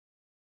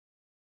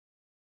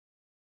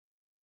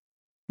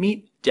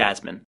Meet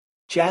Jasmine.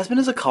 Jasmine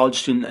is a college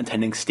student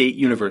attending State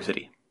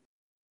University.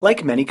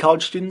 Like many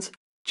college students,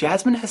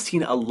 Jasmine has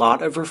seen a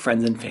lot of her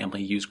friends and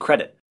family use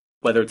credit,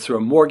 whether it's through a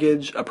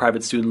mortgage, a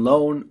private student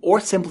loan, or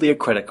simply a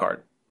credit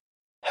card.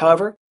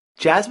 However,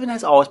 Jasmine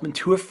has always been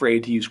too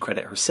afraid to use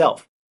credit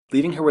herself,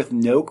 leaving her with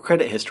no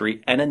credit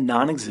history and a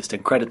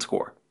non-existent credit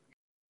score.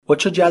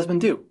 What should Jasmine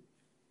do?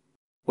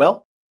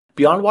 Well,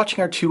 beyond watching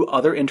our two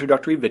other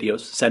introductory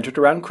videos centered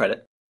around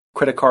credit,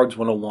 Credit Cards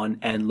 101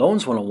 and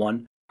Loans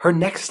 101, her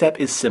next step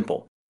is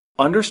simple.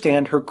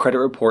 Understand her credit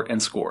report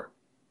and score.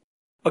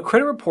 A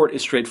credit report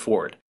is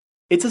straightforward.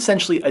 It's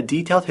essentially a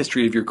detailed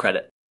history of your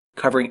credit,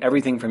 covering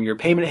everything from your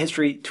payment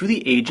history to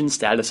the age and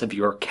status of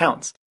your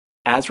accounts,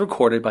 as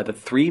recorded by the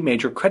three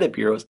major credit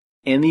bureaus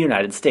in the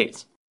United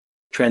States: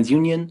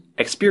 TransUnion,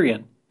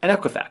 Experian, and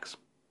Equifax.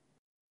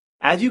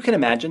 As you can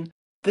imagine,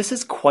 this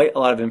is quite a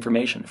lot of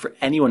information for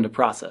anyone to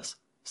process.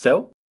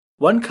 So,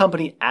 one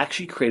company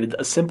actually created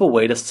a simple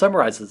way to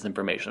summarize this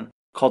information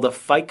called a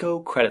FICO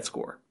credit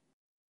score.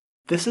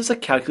 This is a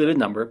calculated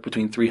number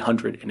between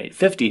 300 and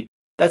 850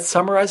 that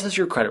summarizes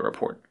your credit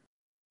report.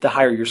 The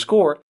higher your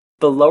score,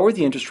 the lower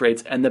the interest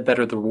rates and the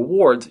better the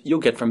rewards you'll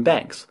get from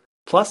banks.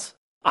 Plus,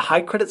 a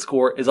high credit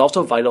score is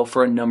also vital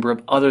for a number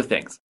of other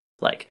things,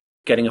 like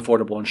getting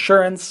affordable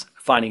insurance,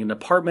 finding an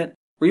apartment,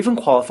 or even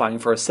qualifying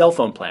for a cell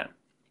phone plan.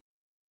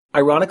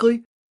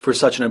 Ironically, for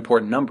such an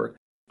important number,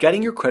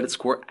 getting your credit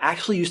score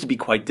actually used to be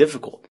quite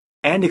difficult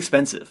and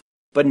expensive,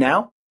 but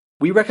now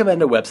we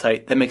recommend a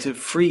website that makes it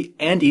free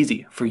and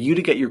easy for you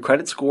to get your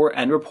credit score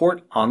and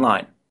report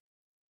online.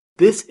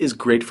 This is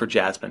great for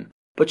Jasmine,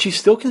 but she's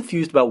still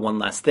confused about one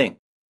last thing.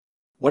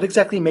 What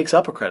exactly makes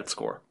up a credit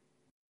score?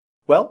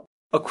 Well,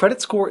 a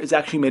credit score is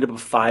actually made up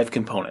of 5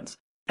 components,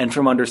 and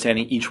from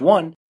understanding each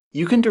one,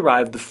 you can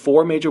derive the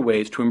 4 major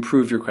ways to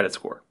improve your credit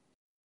score.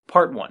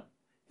 Part 1.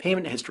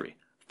 Payment history,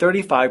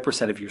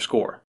 35% of your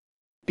score.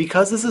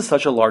 Because this is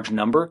such a large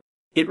number,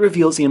 it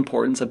reveals the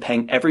importance of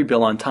paying every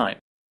bill on time,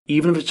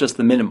 even if it's just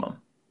the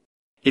minimum.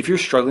 If you're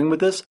struggling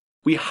with this,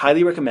 we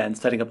highly recommend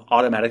setting up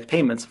automatic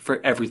payments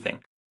for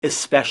everything,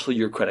 especially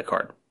your credit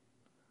card.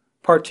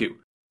 Part 2.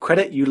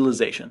 Credit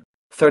utilization,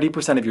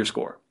 30% of your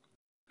score.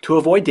 To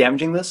avoid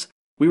damaging this,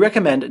 we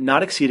recommend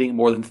not exceeding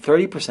more than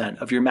 30%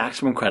 of your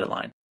maximum credit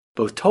line,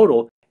 both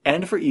total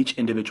and for each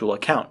individual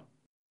account.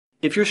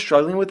 If you're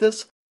struggling with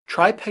this,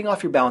 try paying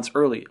off your balance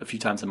early a few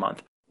times a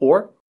month,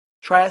 or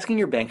try asking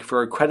your bank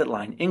for a credit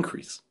line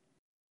increase.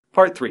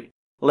 Part 3.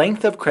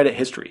 Length of credit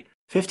history,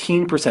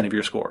 15% of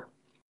your score.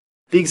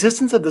 The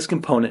existence of this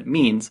component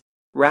means,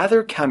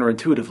 rather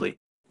counterintuitively,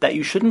 that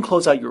you shouldn't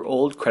close out your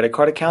old credit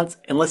card accounts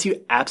unless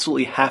you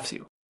absolutely have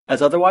to,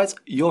 as otherwise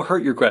you'll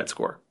hurt your credit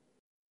score.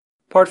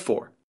 Part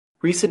 4.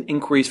 Recent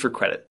inquiries for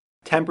credit,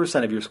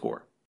 10% of your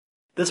score.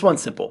 This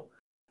one's simple.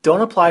 Don't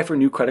apply for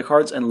new credit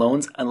cards and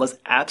loans unless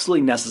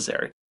absolutely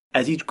necessary,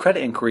 as each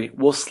credit inquiry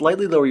will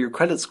slightly lower your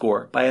credit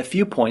score by a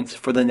few points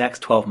for the next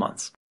 12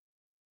 months.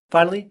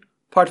 Finally,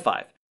 Part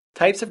 5.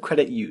 Types of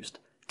credit used,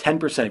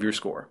 10% of your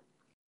score.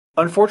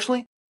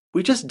 Unfortunately,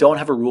 we just don't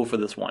have a rule for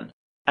this one,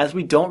 as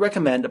we don't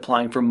recommend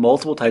applying for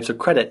multiple types of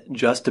credit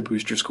just to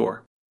boost your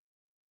score.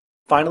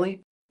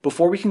 Finally,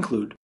 before we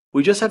conclude,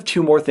 we just have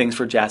 2 more things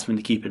for Jasmine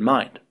to keep in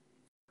mind.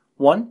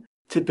 1.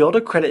 To build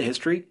a credit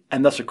history,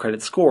 and thus a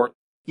credit score,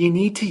 you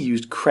need to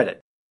use credit.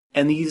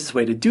 And the easiest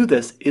way to do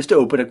this is to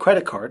open a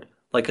credit card,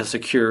 like a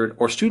secured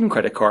or student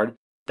credit card,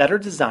 that are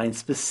designed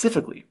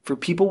specifically for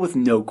people with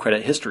no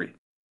credit history.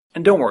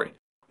 And don't worry,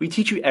 we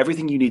teach you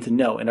everything you need to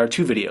know in our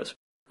 2 videos,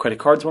 Credit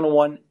Cards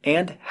 101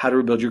 and How to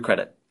Rebuild Your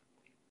Credit.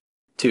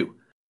 2.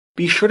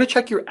 Be sure to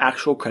check your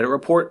actual credit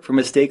report for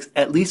mistakes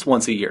at least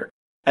once a year,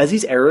 as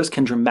these errors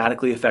can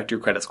dramatically affect your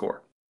credit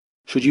score.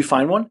 Should you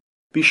find one,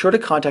 be sure to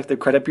contact the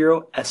credit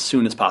bureau as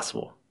soon as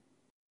possible.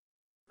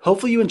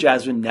 Hopefully you and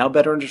Jasmine now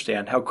better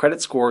understand how credit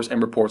scores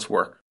and reports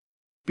work.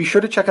 Be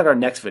sure to check out our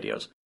next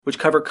videos, which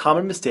cover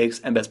common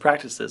mistakes and best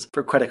practices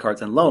for credit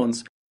cards and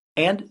loans,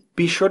 and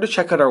be sure to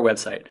check out our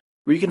website,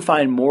 where you can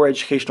find more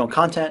educational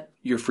content,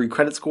 your free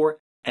credit score,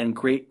 and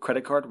great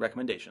credit card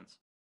recommendations.